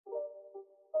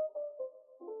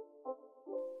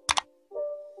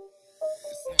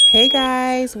Hey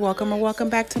guys, welcome or welcome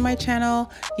back to my channel.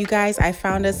 You guys, I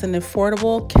found us an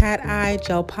affordable cat eye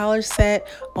gel polish set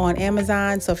on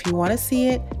Amazon. So if you want to see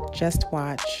it, just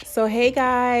watch. So hey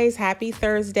guys, happy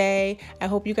Thursday. I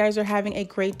hope you guys are having a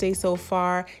great day so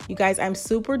far. You guys, I'm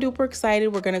super duper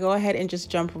excited. We're going to go ahead and just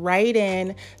jump right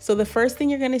in. So the first thing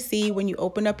you're going to see when you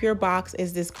open up your box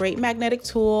is this great magnetic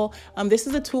tool. This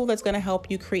is a tool that's going to help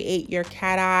you create your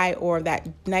cat eye or that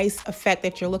nice effect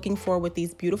that you're looking for with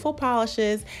these beautiful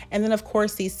polishes. And then of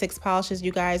course these 6 polishes,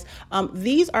 you guys,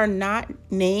 these are not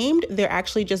named. They're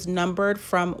actually just numbered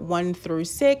from 1 through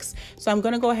 6. So I'm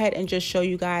going to go ahead and just show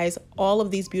you guys all of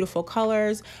these beautiful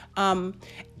colors. And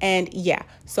yeah,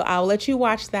 so I'll let you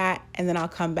watch that and then I'll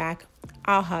come back.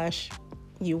 I'll hush,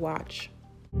 you watch.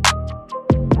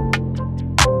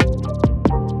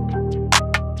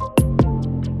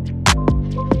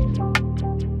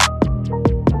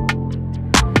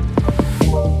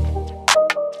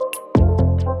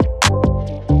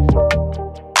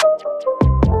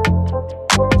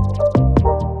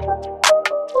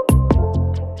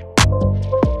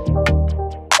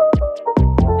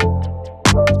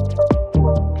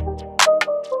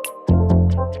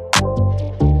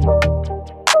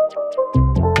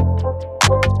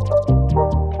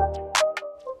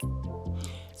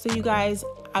 So you guys,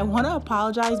 I want to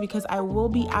apologize because I will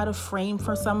be out of frame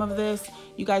for some of this.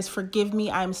 You guys forgive me.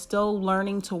 I'm still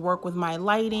learning to work with my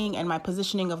lighting and my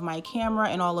positioning of my camera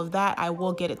and all of that. I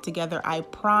will get it together, I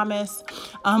promise.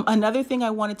 Another thing I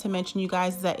wanted to mention, you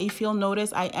guys, is that if you'll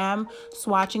notice, I am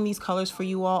swatching these colors for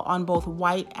you all on both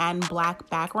white and black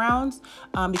backgrounds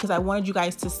because I wanted you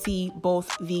guys to see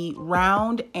both the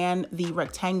round and the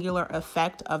rectangular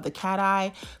effect of the cat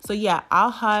eye. So yeah, I'll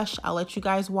hush. I'll let you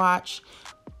guys watch.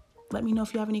 Let me know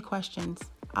if you have any questions.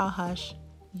 I'll hush,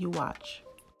 you watch.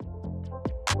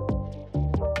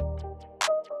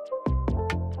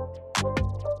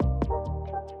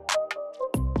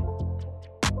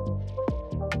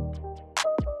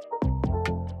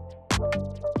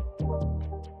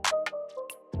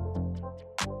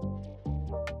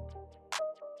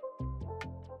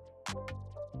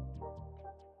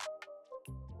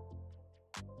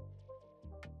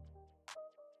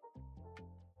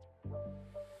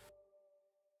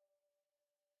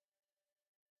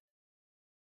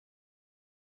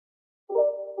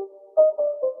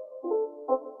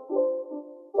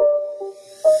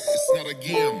 It's not a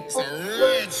game, it's a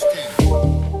rich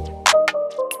thing.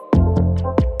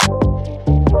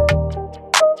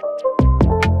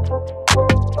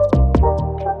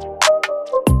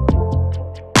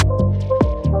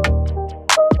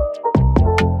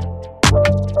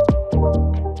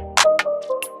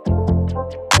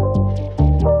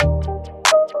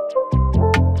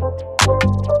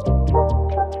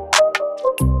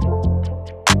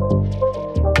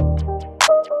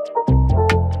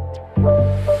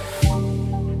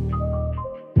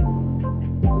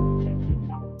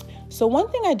 So one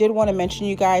thing I did want to mention,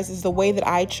 you guys, is the way that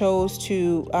I chose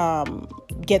to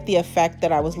get the effect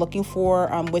that I was looking for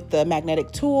with the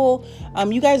magnetic tool.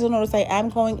 You guys will notice I am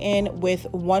going in with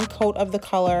 1 coat of the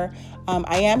color.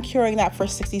 I am curing that for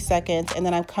 60 seconds and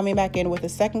then I'm coming back in with a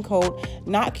 2nd coat,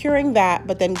 not curing that,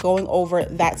 but then going over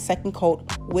that 2nd coat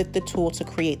with the tool to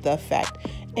create the effect.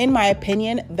 In my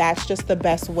opinion, that's just the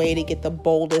best way to get the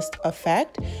boldest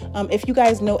effect. If you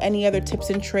guys know any other tips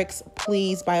and tricks,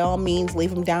 please, by all means,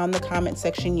 leave them down in the comment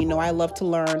section. You know I love to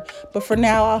learn. But for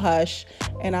now, I'll hush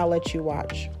and I'll let you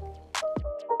watch.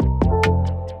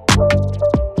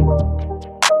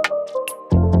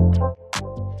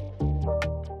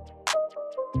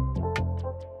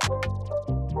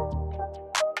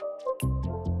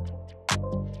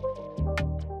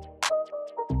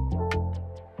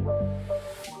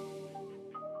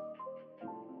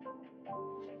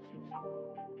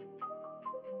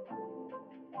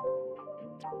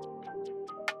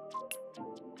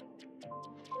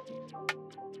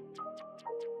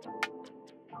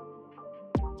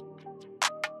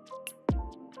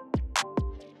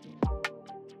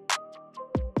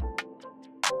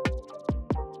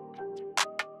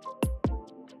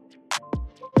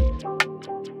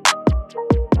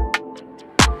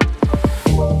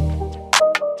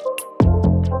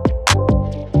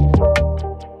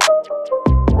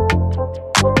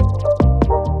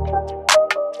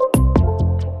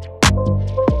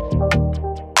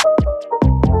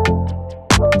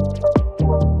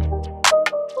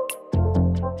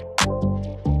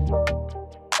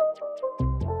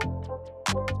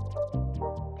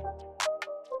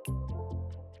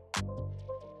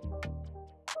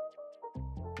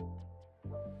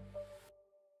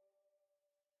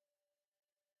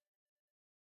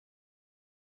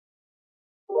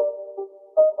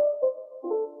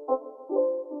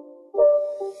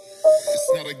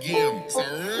 not a game, it's a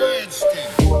rich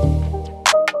thing.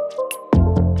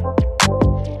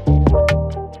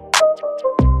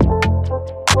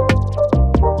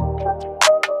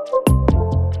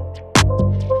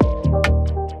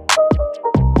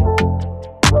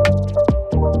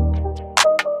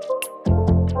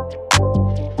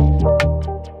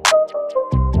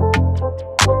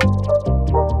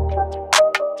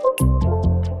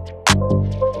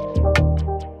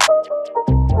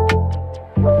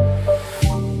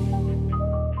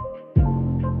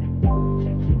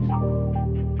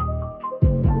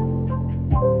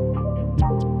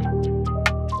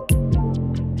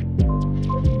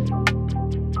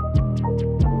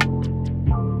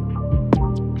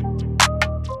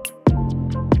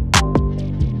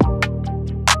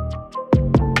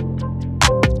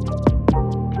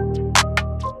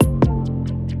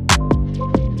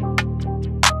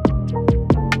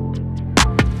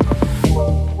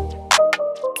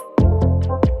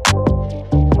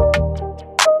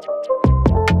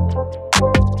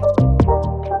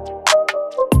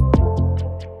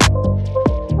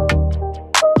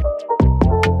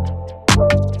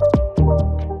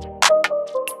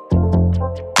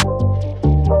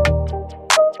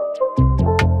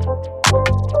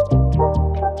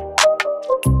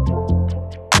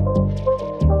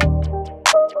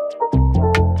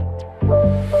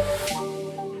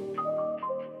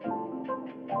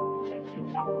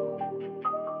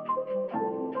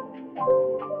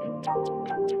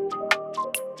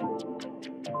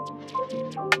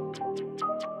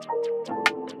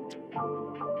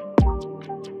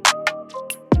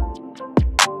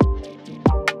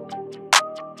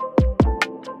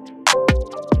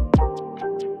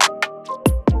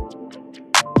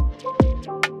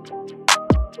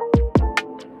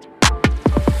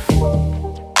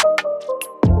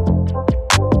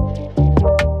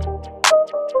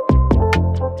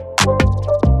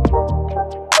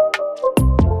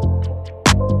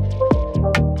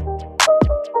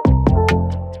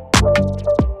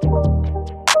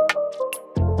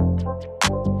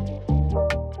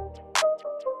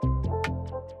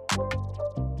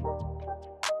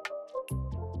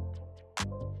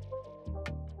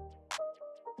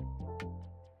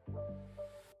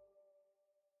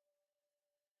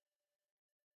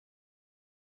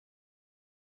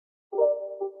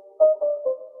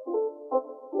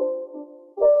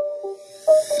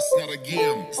 It's not a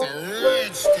game, it's a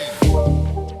rich thing.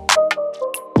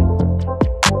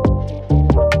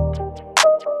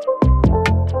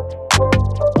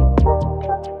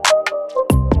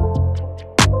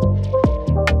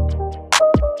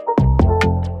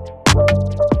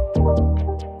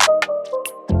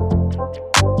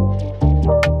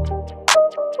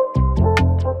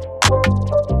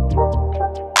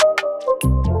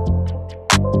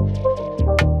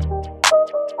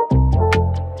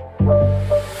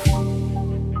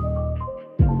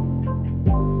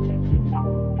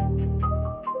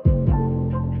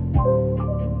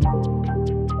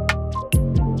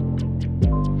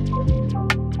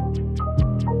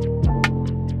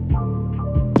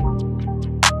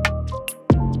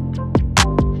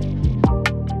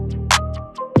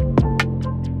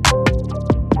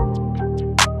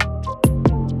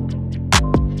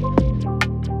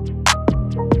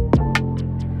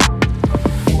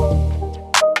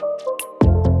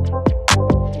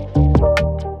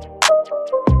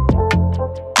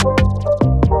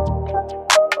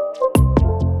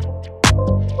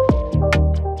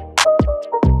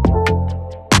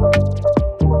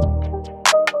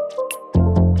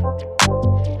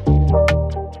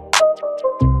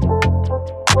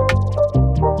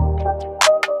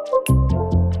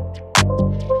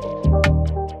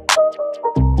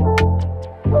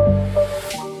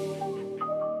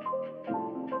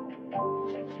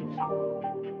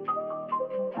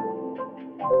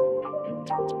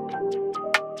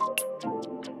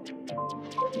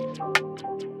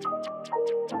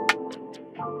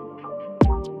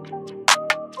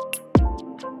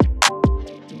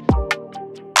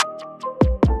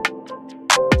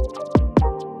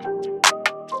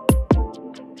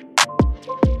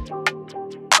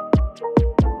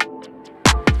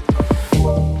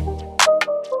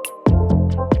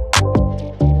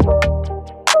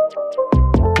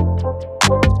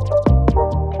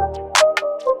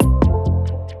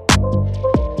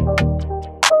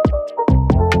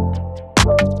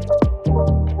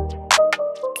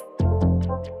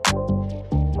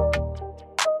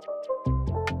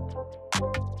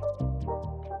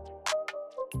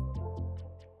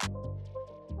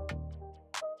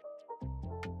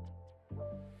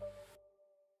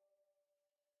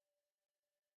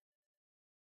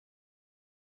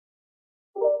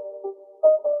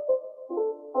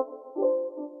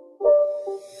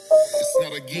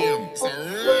 start a game. It's a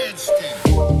rich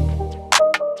thing.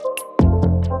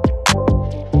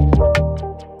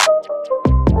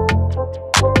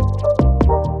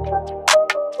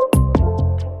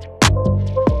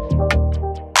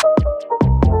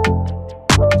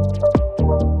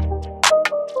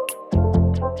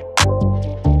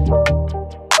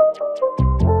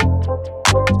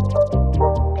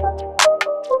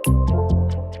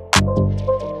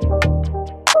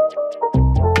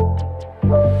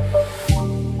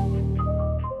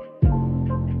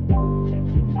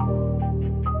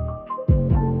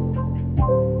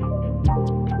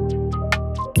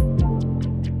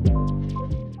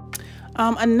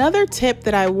 Another tip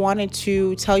that I wanted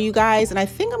to tell you guys, and I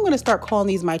think I'm going to start calling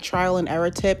these my trial and error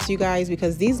tips, you guys,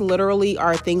 because these literally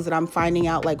are things that I'm finding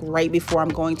out like right before I'm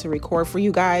going to record for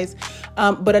you guys.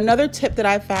 But another tip that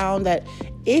I found, that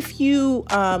if you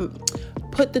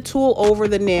put the tool over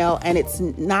the nail and it's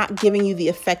not giving you the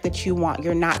effect that you want,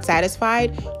 you're not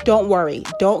satisfied, don't worry.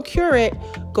 Don't cure it.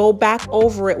 Go back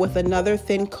over it with another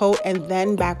thin coat and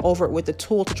then back over it with the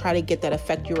tool to try to get that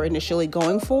effect you were initially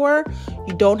going for.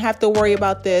 You don't have to worry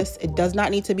about this. It does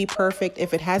not need to be perfect.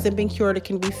 If it hasn't been cured, it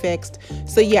can be fixed.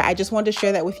 So yeah, I just wanted to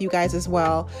share that with you guys as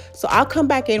well. So I'll come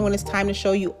back in when it's time to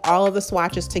show you all of the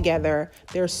swatches together.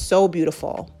 They're so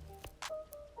beautiful.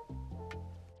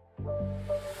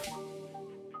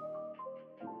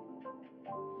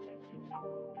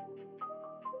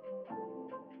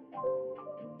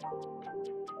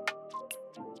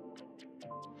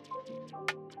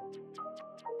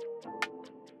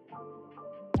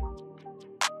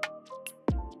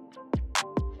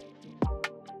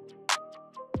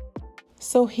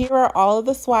 So here are all of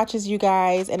the swatches, you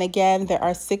guys. And again, there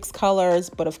are 6 colors,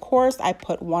 but of course I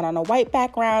put one on a white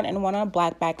background and one on a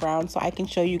black background so I can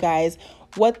show you guys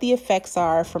what the effects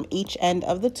are from each end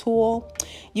of the tool.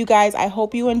 You guys, I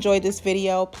hope you enjoyed this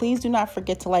video. Please do not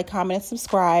forget to like, comment, and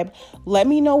subscribe. Let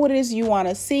me know what it is you want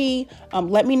to see.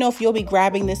 Let me know if you'll be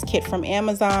grabbing this kit from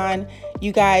Amazon.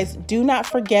 You guys, do not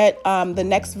forget, the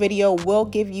next video will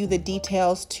give you the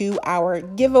details to our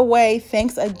giveaway.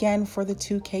 Thanks again for the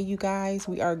 2K, you guys.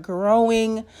 We are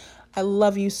growing. I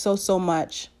love you so, so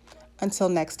much. Until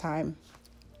next time,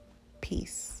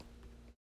 peace.